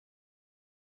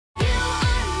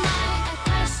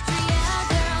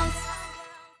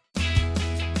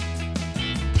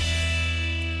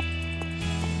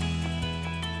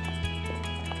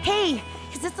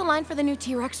this the line for the new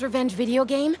T-Rex Revenge video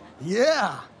game?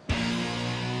 Yeah!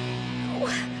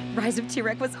 Rise of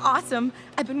T-Rex was awesome.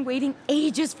 I've been waiting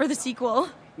ages for the sequel.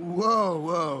 Whoa,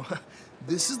 whoa.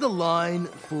 This is the line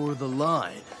for the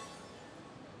line.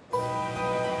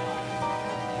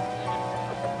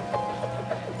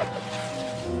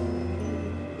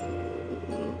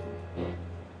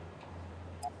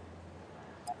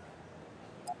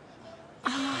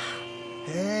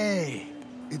 Hey,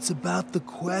 it's about the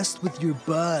quest with your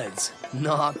buds,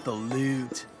 not the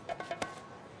loot.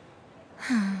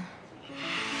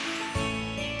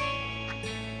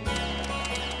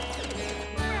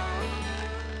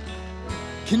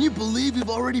 Can you believe we've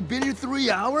already been here 3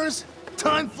 hours?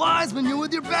 Time flies when you're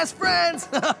with your best friends.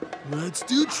 Let's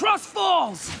do trust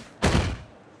falls.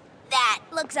 That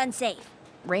looks unsafe.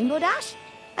 Rainbow Dash?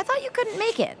 I thought you couldn't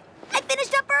make it. I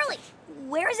finished up early.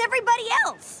 Where's everybody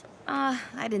else?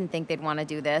 I didn't think they'd want to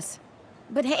do this.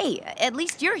 But hey, at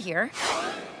least you're here.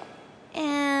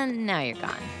 And now you're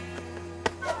gone.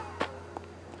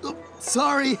 Oh,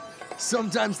 sorry.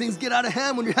 Sometimes things get out of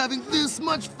hand when you're having this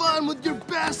much fun with your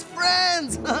best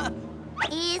friends.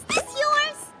 Is this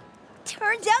yours?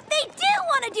 Turns out they do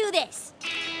want to do this.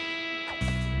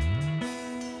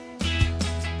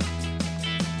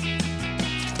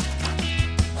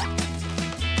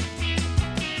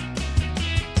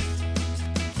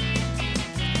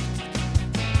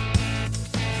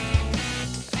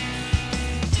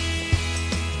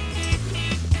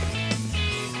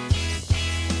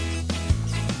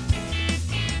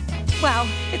 Wow,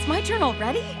 it's my turn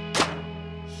already?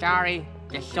 Sorry,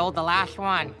 just sold the last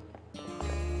one.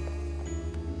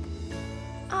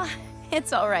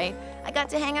 It's all right. I got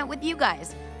to hang out with you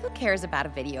guys. Who cares about a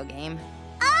video game?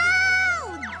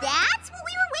 Oh, that's what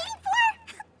we were waiting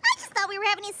for? I just thought we were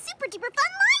having a super duper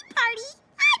fun line party.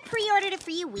 I pre-ordered it for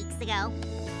you weeks ago.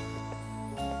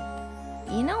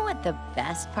 You know what the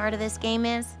best part of this game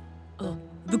is?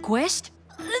 The quest?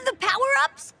 The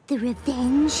power-ups? The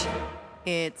revenge?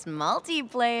 It's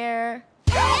multiplayer.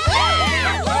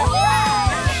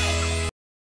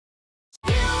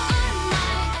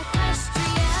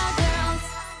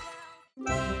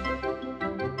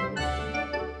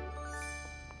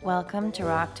 Welcome to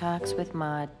Rock Talks with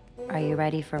Maud. Are you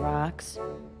ready for rocks?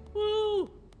 Woo!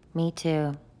 Me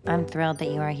too. I'm thrilled that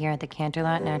you are here at the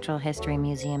Canterlot Natural History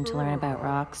Museum to learn about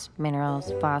rocks,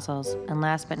 minerals, fossils, and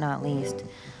last but not least,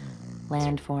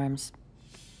 landforms.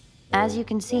 As you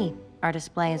can see, our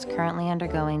display is currently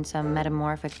undergoing some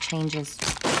metamorphic changes.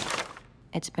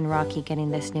 It's been rocky getting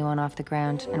this new one off the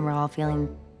ground, and we're all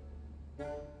feeling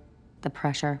the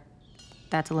pressure.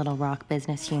 That's a little rock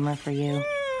business humor for you.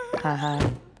 Haha. Good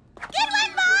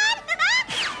one, Maud!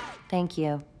 Thank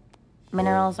you.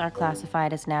 Minerals are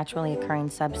classified as naturally occurring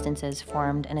substances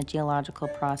formed in a geological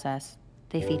process.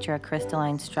 They feature a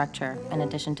crystalline structure in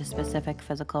addition to specific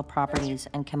physical properties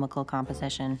and chemical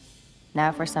composition.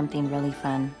 Now for something really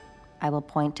fun. I will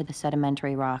point to the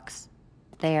sedimentary rocks.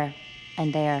 There,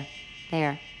 and there,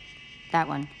 there. That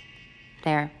one.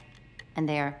 There, and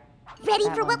there. Ready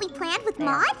That for one. what we planned with There.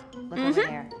 Maud? Look over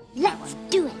there. That Let's one.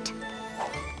 do it.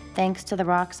 Thanks to the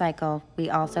rock cycle,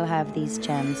 we also have these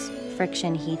gems.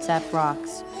 Friction heats up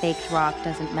rocks. Baked rock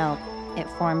doesn't melt. It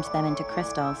forms them into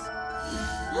crystals.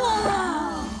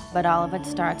 But all of it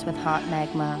starts with hot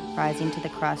magma rising to the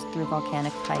crust through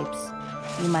volcanic pipes.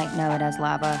 You might know it as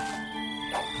lava.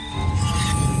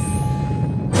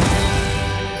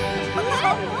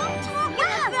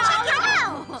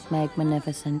 It's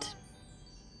magnificent.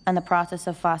 And the process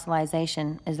of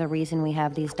fossilization is the reason we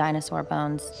have these dinosaur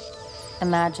bones.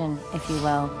 Imagine, if you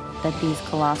will, that these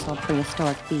colossal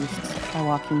prehistoric beasts are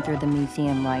walking through the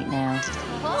museum right now.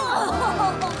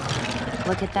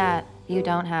 Look at that. You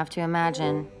don't have to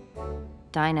imagine.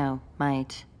 Dino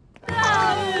might.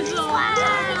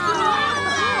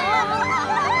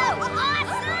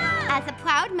 As a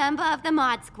proud member of the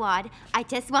Mod Squad, I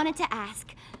just wanted to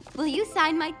ask, will you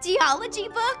sign my geology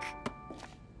book?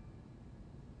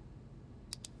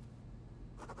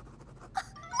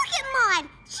 Look at Maud!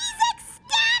 She's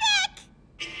ecstatic!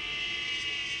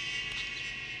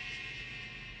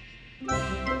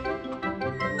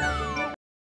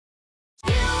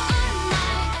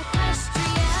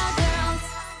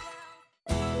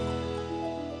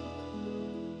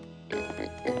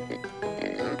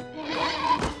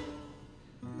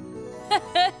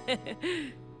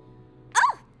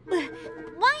 Oh!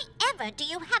 Why ever do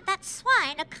you have that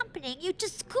swine accompanying you to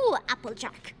school,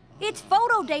 Applejack? It's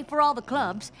photo day for all the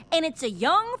clubs, and it's a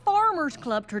young farmers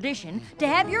club tradition to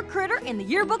have your critter in the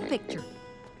yearbook picture.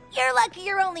 You're lucky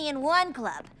you're only in one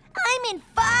club. I'm in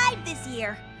 5 this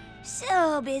year.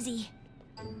 So busy.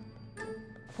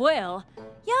 Well,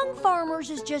 Young Farmers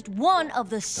is just one of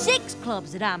the 6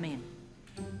 clubs that I'm in.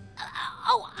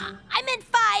 I meant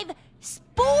 5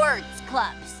 sports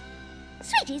clubs.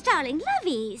 Sweeties, darling,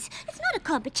 lovies, it's not a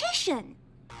competition.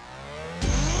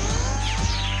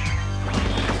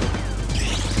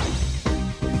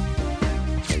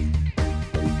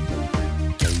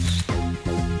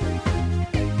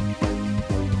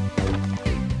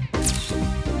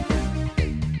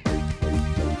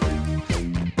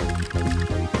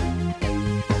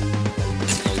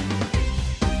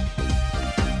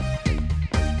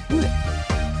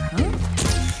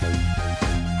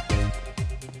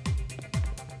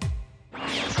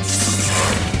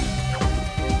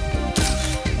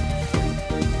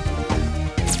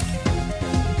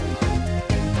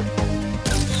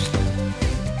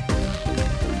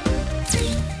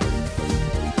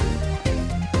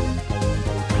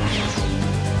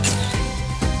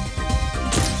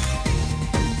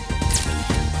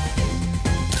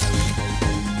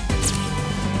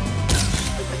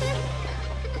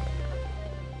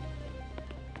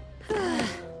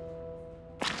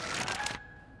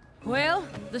 Well,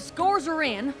 the scores are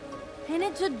in, and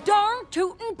it's a darn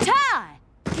tootin' tie.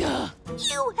 You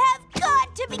have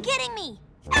got to be kidding me!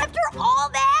 After all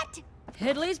that?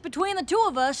 At least between the 2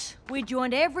 of us, we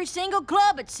joined every single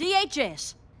club at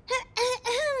CHS.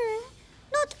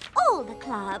 Not all the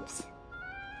clubs.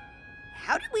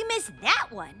 How did we miss that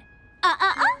one?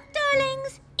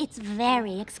 Darlings. It's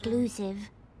very exclusive.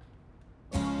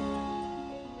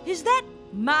 Is that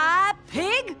my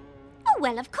pig? Oh,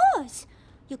 well, of course.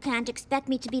 You can't expect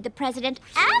me to be the president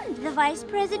and the vice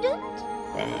president.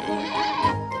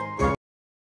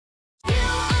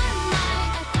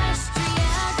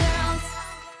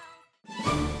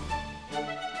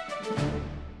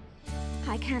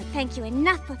 I can't thank you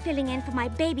enough for filling in for my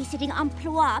babysitting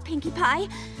emploi, Pinkie Pie.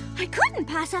 I couldn't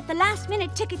pass up the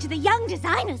last-minute ticket to the Young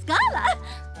Designers Gala.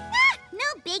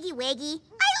 No biggie wiggy.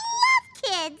 I love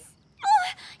kids.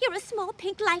 Oh, you're a small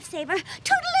pink lifesaver.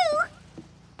 Toodaloo.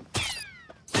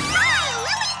 Hi,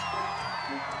 Lily!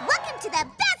 Welcome to the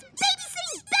best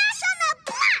babysitting bash on the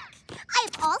block! I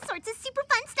have all sorts of super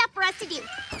fun stuff for us to do.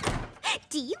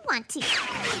 Do you want to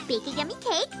bake a yummy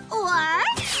cake, or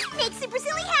make super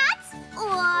silly hats,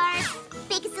 or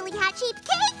bake a silly hat-shaped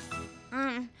cake?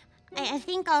 I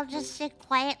think I'll just sit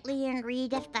quietly and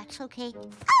read if that's okay.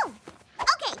 Oh,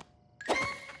 okay.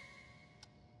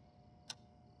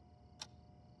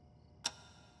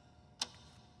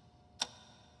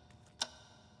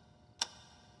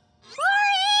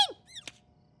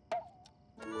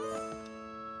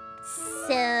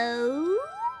 So,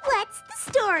 what's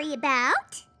the story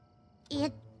about?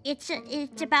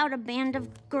 It's about a band of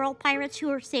girl pirates who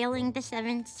are sailing the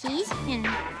 7 seas, and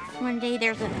one day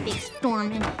there's a big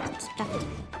storm and stuff.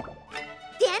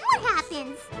 Then what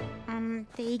happens?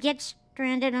 They get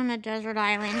stranded on a desert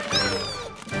island.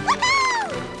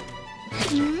 Woohoo!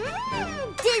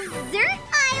 Desert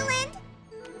island?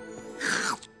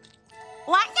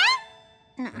 What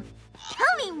now? No.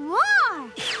 Tell me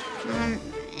more!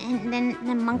 And then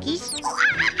the monkeys.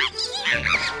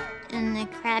 And the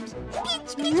crabs.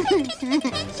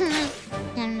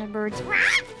 And the birds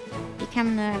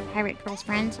become the pirate girls'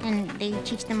 friends, and they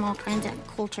teach them all kinds of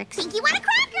cool tricks. Think you want a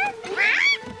cracker?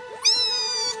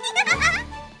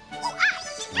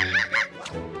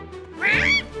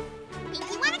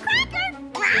 Think you want a cracker?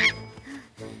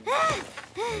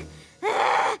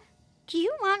 Do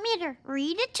you want me to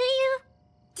read it to you?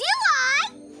 Do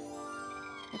I?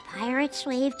 The pirates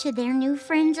waved to their new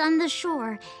friends on the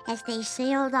shore as they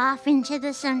sailed off into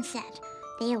the sunset.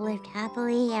 They lived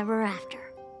happily ever after.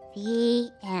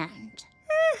 The end.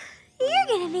 You're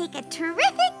gonna make a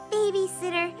terrific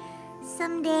babysitter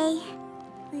someday,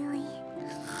 Lily.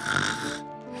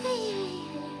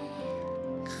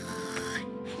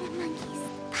 The monkeys,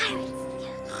 pirates.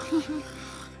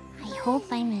 I hope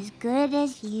I'm as good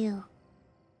as you.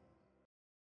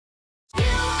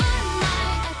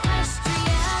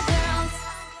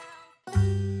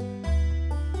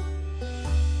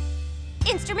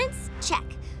 Instruments? Check.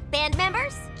 Band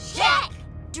members? Check!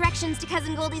 Directions to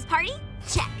Cousin Goldie's party?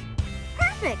 Check.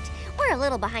 Perfect! We're a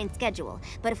little behind schedule,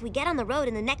 but if we get on the road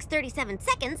in the next 37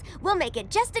 seconds, we'll make it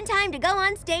just in time to go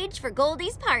on stage for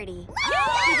Goldie's party.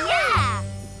 Yeah!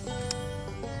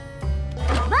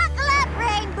 Buckle up,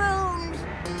 rainbows!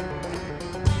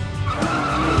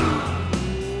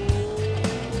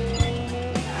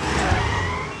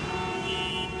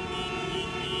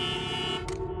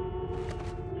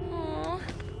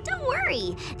 Don't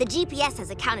worry, the GPS has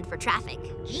accounted for traffic.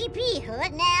 GP,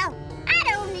 what now? I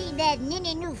don't need that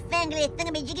ninny newfangledy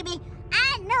thingamajiggy.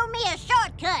 I know me a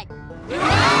shortcut.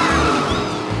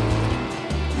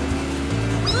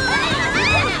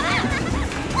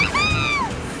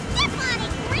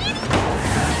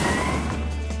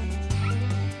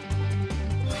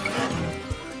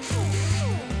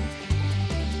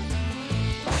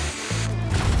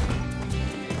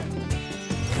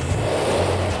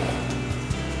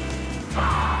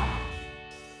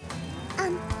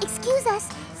 Gus,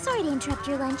 sorry to interrupt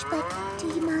your lunch, but do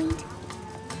you mind?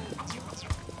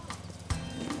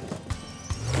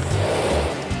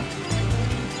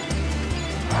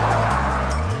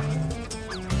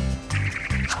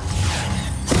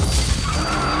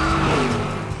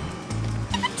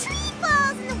 If a tree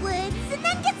falls in the woods and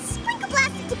then gets sprinkle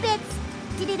blasted to bits,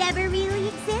 did it ever really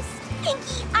exist?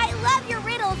 Pinkie, I love your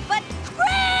riddles, but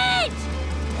bridge!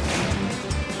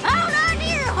 Hold on to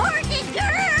your horses, girl!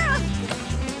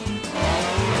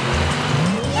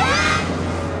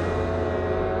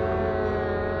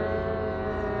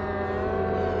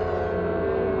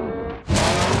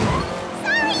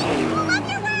 Sorry! Love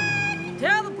your work!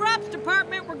 Tell the props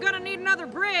department we're gonna need another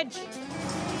bridge.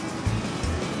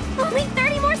 Only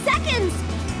 30 more seconds!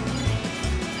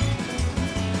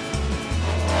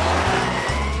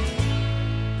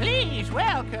 Please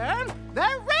welcome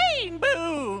the Rain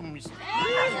Booms.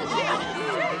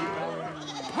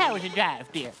 How was the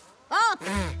drive, dear? Oh,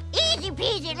 easy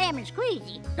peasy lemon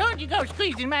squeezy. Don't you go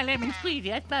squeezing my lemon squeezy.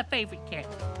 That's my favorite cat.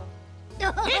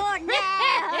 Oh, no!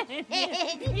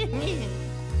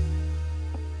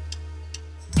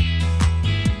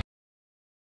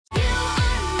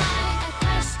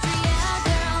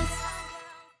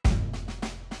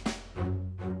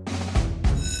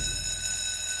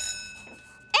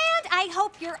 I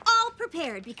hope you're all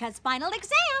prepared because final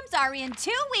exams are in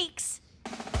 2 weeks.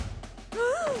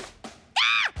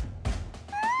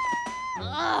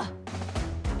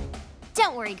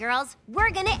 Don't worry, girls. We're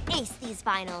gonna ace these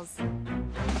finals.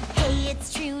 Hey,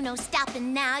 it's true, no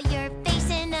stopping now. You're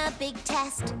facing a big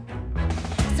test.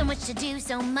 So much to do,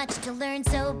 so much to learn,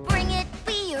 so bring it,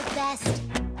 be your best.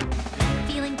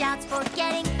 Feeling doubts,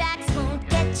 forgetting facts won't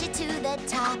get you to the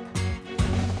top.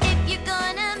 If you're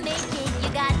gonna make it, you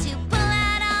got to pull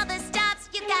out all the stops.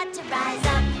 You got to rise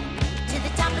up to the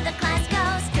top of the class,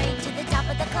 go straight to the top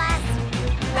of the class.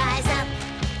 Rise up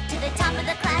to the top of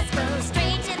the class, go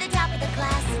straight to the top of the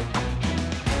class.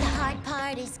 The hard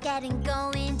part is getting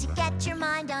going to get your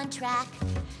mind on track.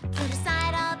 Put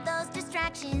aside all those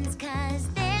distractions, 'cause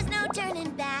there's no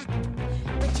turning back.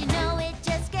 But you know it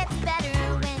just gets better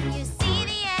when you see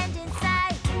the end in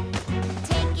sight.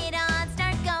 Take it on,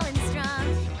 start going strong.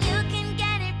 You can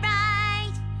get it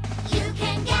right. You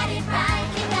can get it right.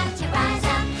 You got to rise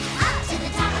up to the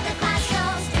top of the class, go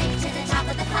straight to the top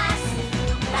of the class.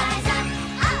 Rise up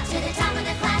to the top of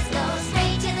the class, go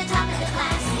straight to the top of the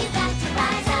class. You got to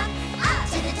rise up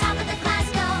to the top of the class,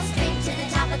 go straight to the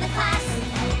top of the class.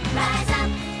 Rise up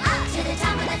to the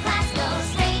top of the class, go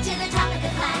straight to the top of the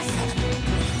class.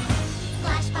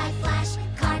 Flash by flash,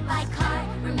 card by card,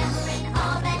 remembering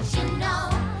all that you know.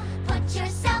 Put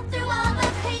yourself through all the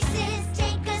paces,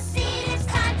 take a seat, it's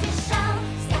time to show.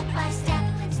 Step by step,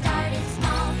 start it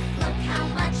small, look how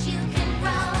much you can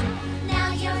grow.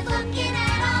 Now you're looking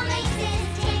at all aces,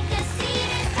 take a seat,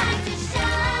 it's time to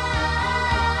show.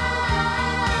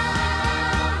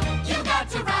 You got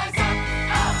to rise up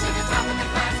to the top of the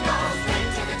class, go straight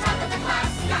to the top of the class.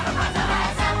 Gotta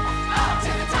rise up to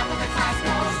the top of the class,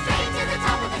 go straight to the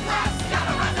top of the class.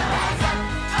 Gotta rise up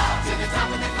to the top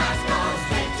of the class, go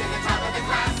straight to the top of the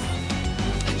class.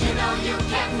 You know you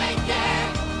can make it.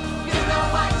 You know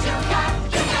what you got.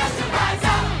 You got to rise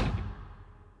up.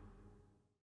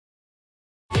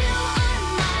 You are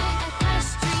my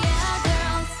Equestria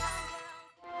girls.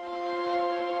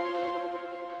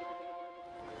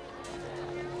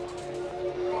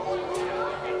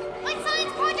 My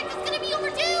science project is gonna be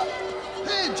overdue.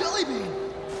 Hey, Jellybean!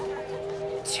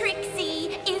 Trixie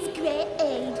is great.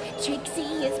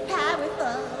 Trixie is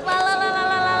powerful. La la la la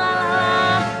la la la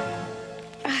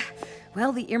la.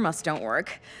 Well, the earmuffs don't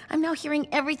work. I'm now hearing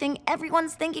everything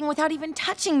everyone's thinking without even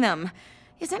touching them.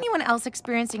 Is anyone else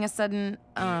experiencing a sudden,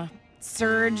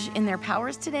 surge in their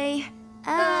powers today?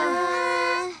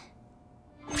 Huh?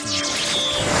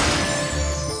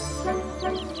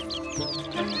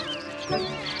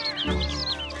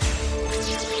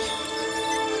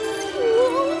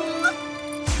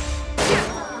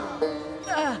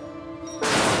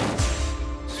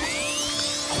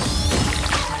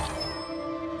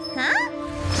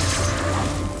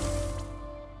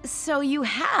 So you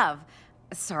have.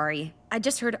 Sorry, I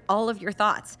just heard all of your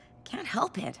thoughts. Can't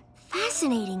help it.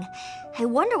 Fascinating. I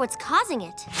wonder what's causing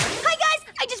it. Hi, guys!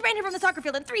 I just ran here from the soccer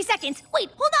field in 3 seconds.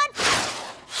 Wait, hold on.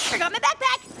 Forgot my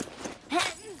backpack.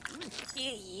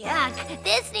 Yuck,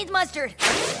 this needs mustard.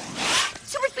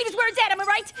 Super speed is where it's at, am I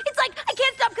right? It's like I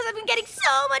can't stop because I've been getting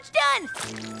so much done.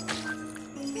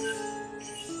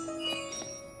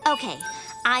 Okay,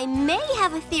 I may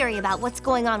have a theory about what's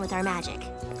going on with our magic.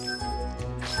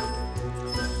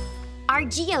 Our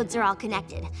geodes are all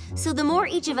connected, so the more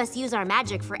each of us use our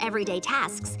magic for everyday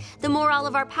tasks, the more all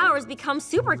of our powers become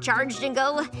supercharged and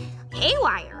go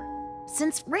haywire.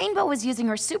 Since Rainbow was using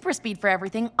her super speed for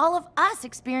everything, all of us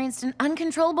experienced an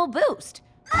uncontrollable boost.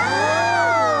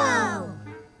 Oh!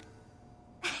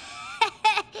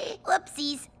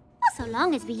 Whoopsies. Well, so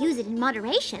long as we use it in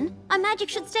moderation, our magic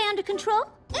should stay under control.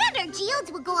 And our geodes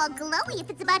will go all glowy if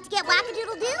it's about to get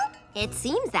wackadoodle-doo. It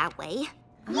seems that way.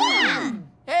 Yeah!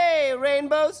 Hey,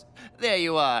 Rainbows! There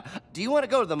you are. Do you want to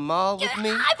go to the mall with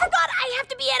me? I forgot I have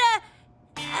to be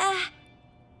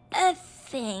at a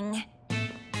thing.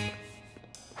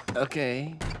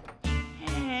 Okay.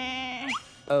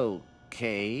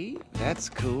 Okay, that's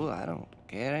cool. I don't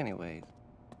care anyway.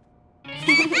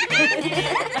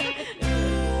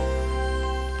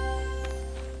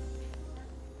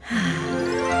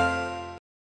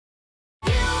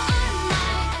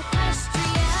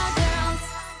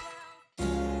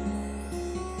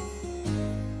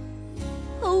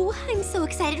 Oh, I'm so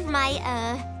excited for my,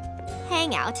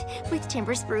 hangout with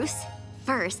Timber Spruce.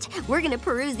 First, we're gonna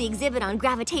peruse the exhibit on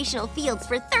gravitational fields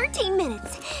for 13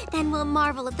 minutes. Then we'll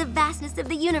marvel at the vastness of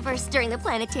the universe during the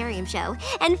planetarium show.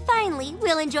 And finally,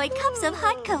 we'll enjoy cups of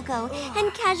hot cocoa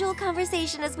and casual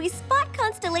conversation as we spot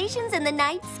constellations in the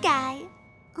night sky.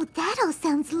 Oh, that all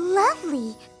sounds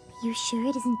lovely. You sure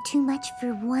it isn't too much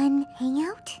for one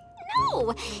hangout?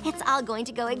 No, it's all going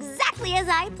to go exactly as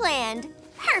I planned.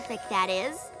 Perfect, that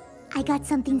is. I got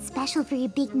something special for your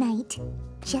big night,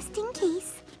 just in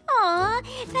case. Aw,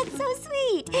 that's so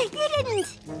sweet. You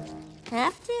didn't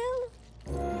have to.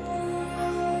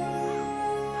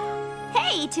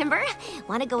 Hey, Timber.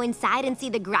 Want to go inside and see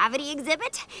the gravity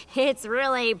exhibit? It's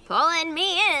really pulling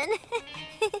me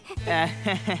in.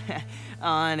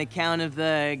 On account of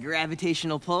the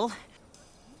gravitational pull?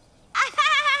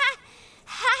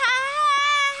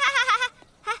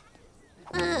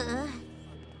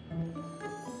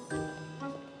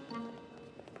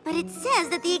 But it says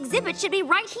that the exhibit should be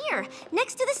right here,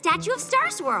 next to the statue of Star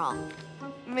Swirl.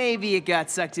 Maybe it got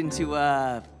sucked into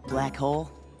a black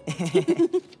hole?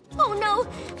 Oh no,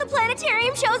 the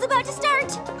planetarium show's about to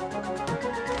start.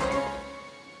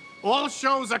 All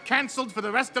shows are canceled for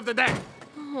the rest of the day.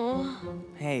 Oh.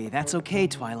 Hey, that's okay,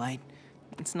 Twilight.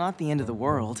 It's not the end of the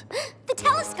world. The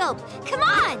telescope, come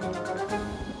on!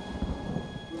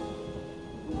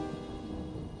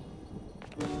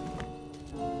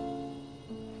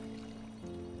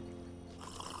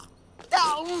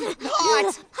 Oh,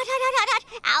 hot! Hot.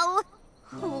 Ow!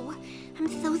 Oh, I'm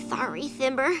so sorry,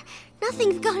 Thimber.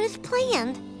 Nothing's gone as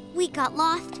planned. We got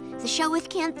lost, the show was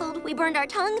canceled, we burned our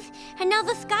tongues, and now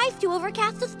the sky's too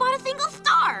overcast to spot a single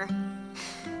star.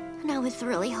 And I was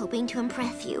really hoping to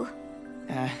impress you.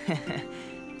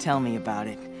 Tell me about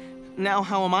it. Now,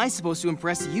 how am I supposed to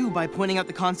impress you by pointing out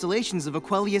the constellations of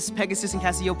Aquarius, Pegasus, and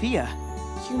Cassiopeia?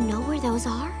 You know where those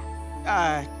are?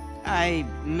 I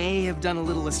may have done a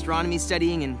little astronomy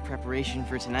studying in preparation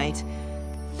for tonight.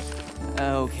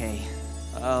 Okay,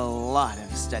 a lot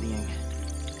of studying.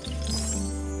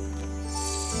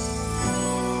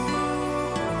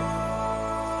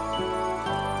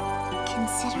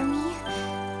 Consider me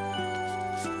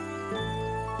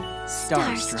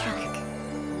starstruck.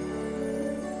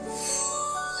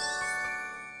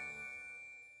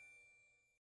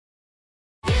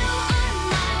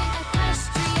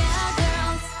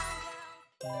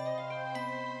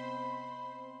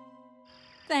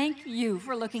 Thank you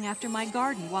for looking after my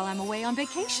garden while I'm away on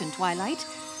vacation, Twilight.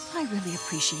 I really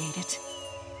appreciate it.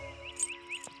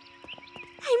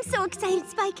 I'm so excited,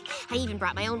 Spike. I even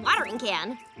brought my own watering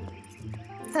can.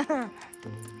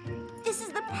 This is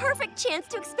the perfect chance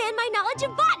to expand my knowledge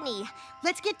of botany.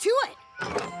 Let's get to it.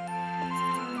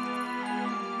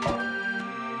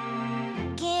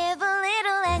 Give a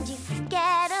little and you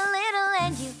get a little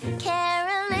and you care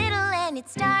a little and it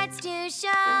starts to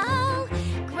show.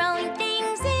 Growing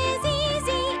things is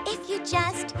easy if you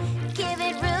just give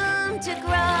it room to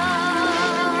grow.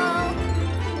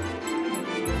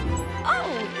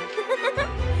 Oh!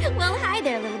 Well, hi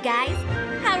there, little guys.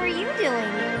 How are you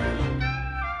doing?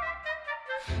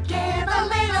 Give a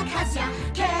little 'cause you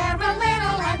care a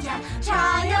little and you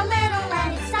try a little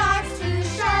and it starts to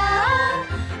show.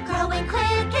 Growing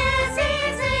quick is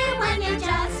easy when you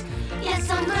just give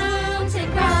some room to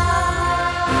grow.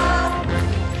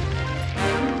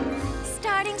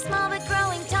 Starting small but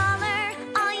growing taller,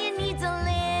 all you need's a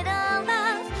little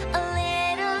love, a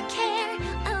little care,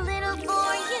 a little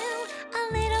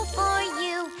for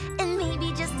you, and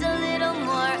maybe just a little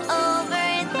more over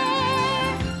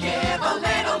there. Give a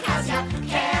little 'cause you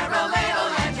care a little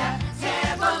and you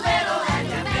give a little and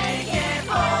you make it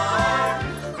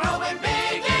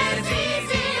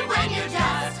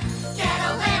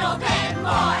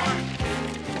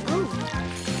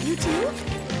too?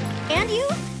 And you?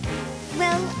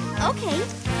 Well, okay.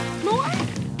 More?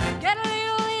 Get a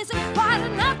little isn't quite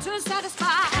enough to satisfy.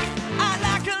 I'd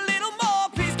like a little more,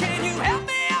 please. Can you help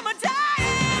me? I'm a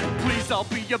dying. Please, I'll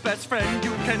be your best friend.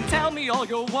 You can tell me all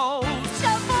your woes.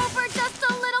 Shove over just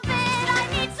a little bit. I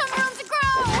need some room to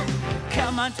grow.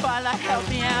 Come on, Twilight, help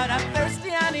me out. I'm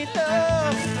thirsty, I need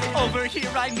love. Over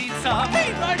here, I need some.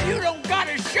 Hey, bud, you don't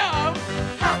gotta shove.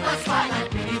 Help us,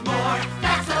 Twilight, we need more.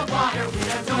 That's the water we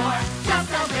adore.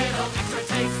 Just a little extra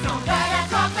taste. Don't let it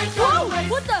drop and go away.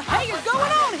 What the hell is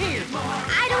going on here?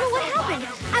 I don't know what happened.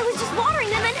 I was just watering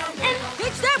them and...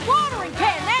 It's that watering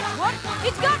can, that's what.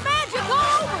 It's got magic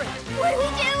all over it. What do we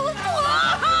do?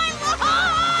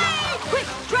 Quick,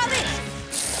 try this.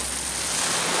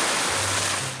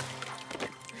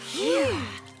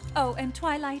 Oh, and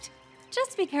Twilight,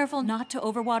 just be careful not to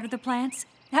overwater the plants.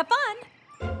 Have fun.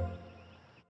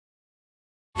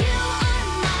 You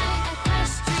are my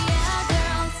Equestria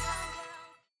girls.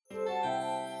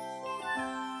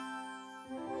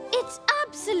 It's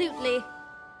absolutely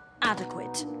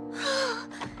adequate.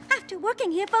 After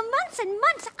working here for months and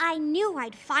months, I knew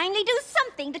I'd finally do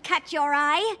something to catch your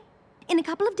eye. In a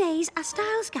couple of days, a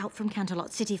style scout from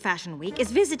Canterlot City Fashion Week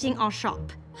is visiting our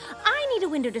shop. I need a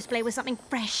window display with something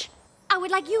fresh. I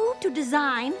would like you to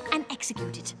design and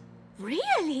execute it.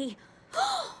 Really?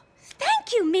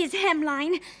 Thank you, Ms.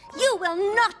 Hemline. You will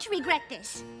not regret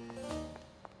this.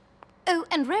 Oh,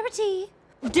 and Rarity,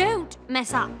 don't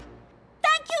mess up.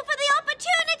 Thank you for the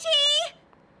opportunity!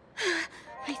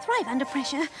 I thrive under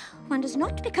pressure. One does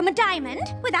not become a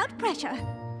diamond without pressure.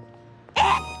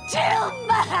 It's too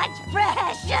much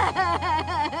pressure!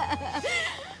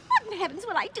 What in heavens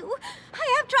will I do?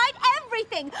 I have tried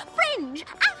everything. Fringe,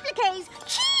 appliques,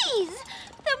 cheese.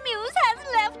 The muse has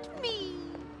left me.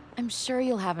 I'm sure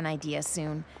you'll have an idea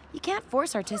soon. You can't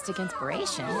force artistic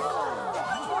inspiration.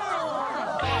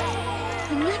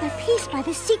 Another piece by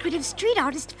the secretive street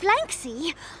artist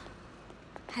Flanksy.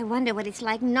 I wonder what it's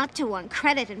like not to want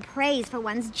credit and praise for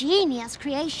one's genius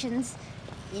creations.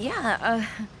 Yeah,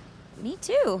 me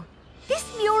too. This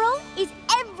mural is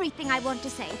everything I want to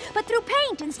say, but through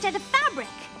paint instead of fabric.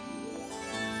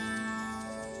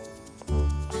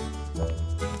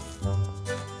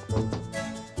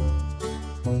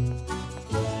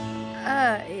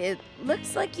 It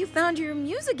looks like you found your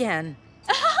muse again.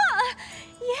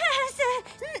 Yes,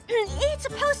 it's a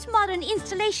postmodern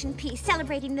installation piece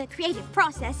celebrating the creative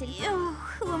process. And, oh,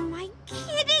 who am I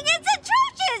kidding? It's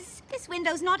atrocious! This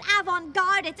window's not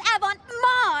avant-garde, it's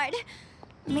avant-marde.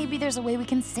 Maybe there's a way we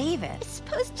can save it. It's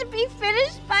supposed to be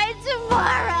finished by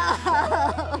tomorrow.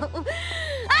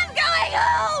 I'm going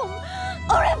home!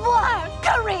 Au revoir,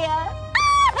 Korea!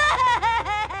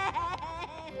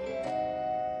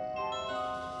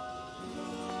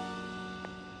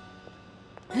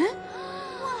 Huh?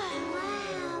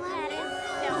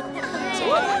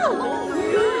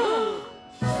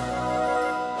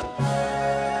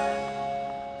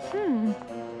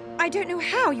 I don't know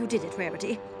how you did it,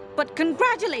 Rarity, but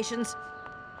congratulations.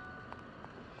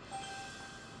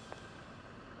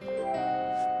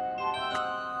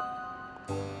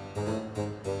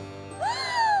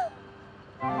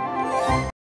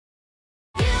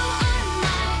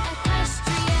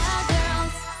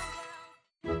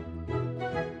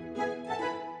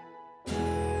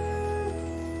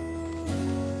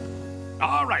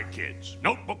 All right, kids.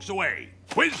 Notebooks away.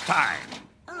 Quiz time.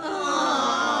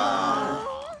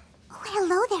 Oh,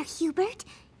 hello there, Hubert.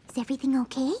 Is everything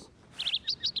okay?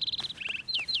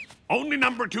 Only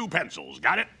number 2 pencils.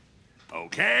 Got it?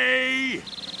 Okay.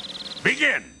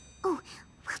 Begin. Oh,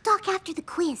 we'll talk after the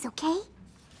quiz, okay?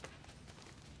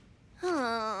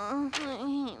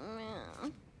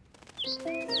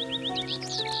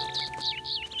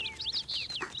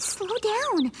 Slow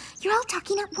down. You're all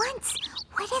talking at once.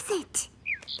 What is it?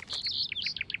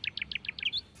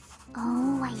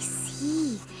 Oh, I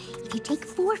see. If you take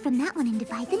 4 from that one and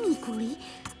divide them equally,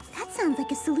 that sounds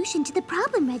like a solution to the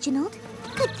problem, Reginald.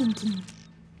 Good thinking.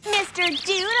 Mr.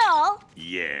 Doodle!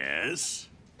 Yes?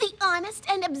 The honest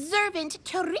and observant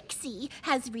Trixie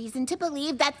has reason to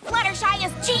believe that Fluttershy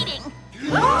is cheating.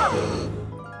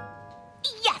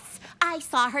 Yes, I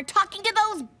saw her talking to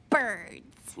those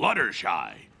birds.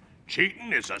 Fluttershy.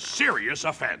 Cheating is a serious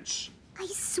offense. I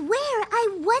swear I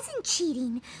wasn't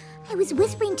cheating. I was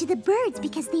whispering to the birds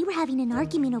because they were having an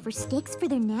argument over sticks for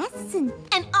their nests and...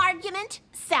 An argument?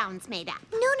 Sounds made up.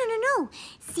 No.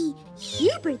 See,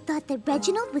 Hubert thought that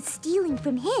Reginald was stealing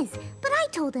from his, but I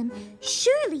told him,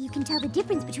 surely you can tell the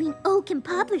difference between oak and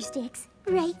poplar sticks.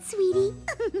 Right, sweetie?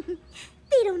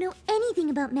 They don't know anything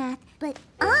about math, but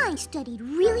I studied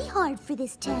really hard for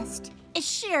this test.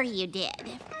 Sure you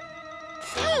did.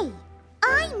 Hey,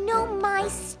 I know my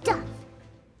stuff.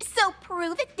 So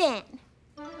prove it then.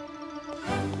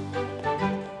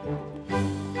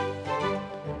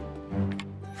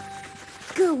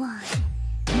 Go on,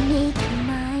 make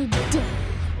my day.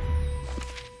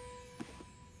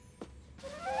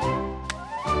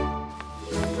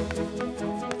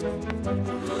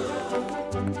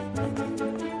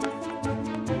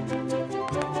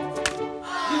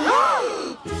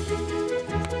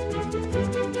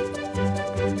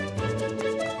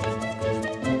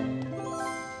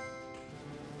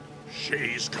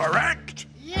 She's correct.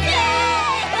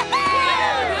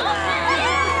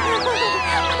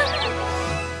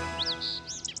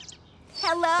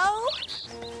 Hello?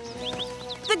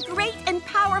 The great and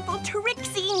powerful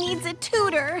Trixie needs a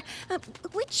tutor.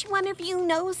 Which one of you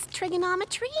knows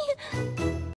trigonometry?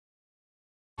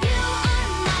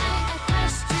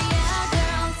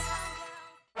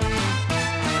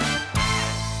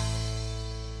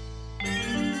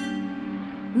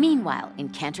 Meanwhile, in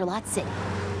Canterlot City.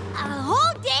 A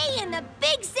whole day in the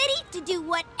big city to do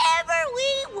whatever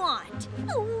we want.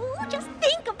 Ooh, just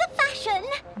think of the fashion.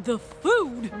 The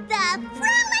food. The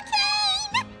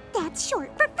frolicking! That's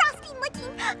short for frosty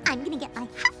licking. I'm gonna get my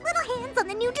hot little hands on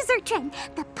the new dessert trend.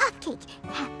 The puff cake.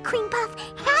 Half cream puff,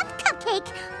 half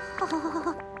cupcake.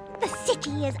 Oh, the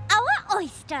city is our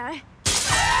oyster.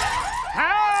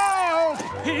 Help!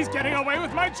 He's getting away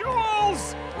with my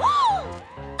jewels! Whoa!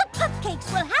 The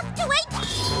cupcakes will have to wait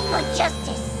for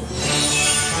justice.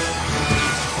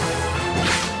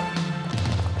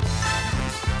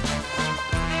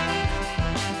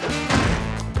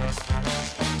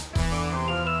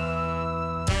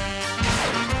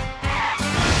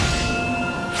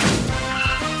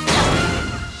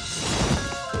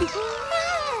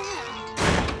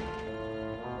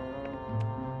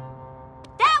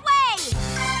 That way!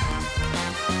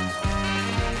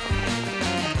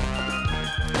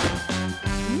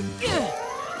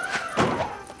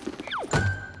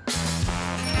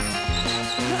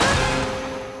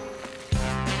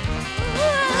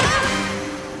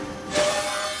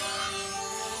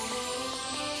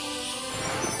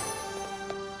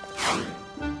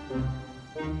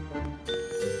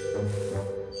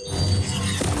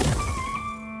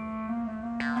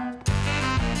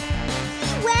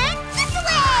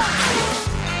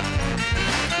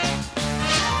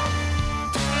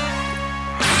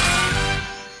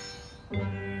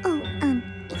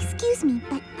 Excuse me,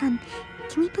 but, can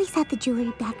we please have the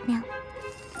jewelry back now?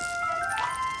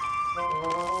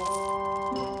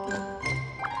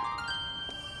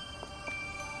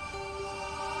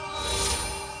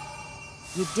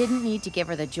 You didn't need to give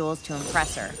her the jewels to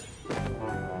impress her.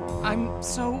 I'm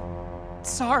so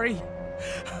sorry.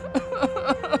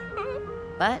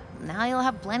 But now you'll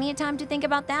have plenty of time to think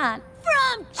about that.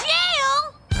 From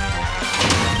jail?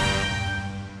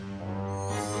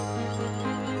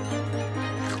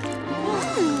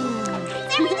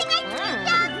 It's everything I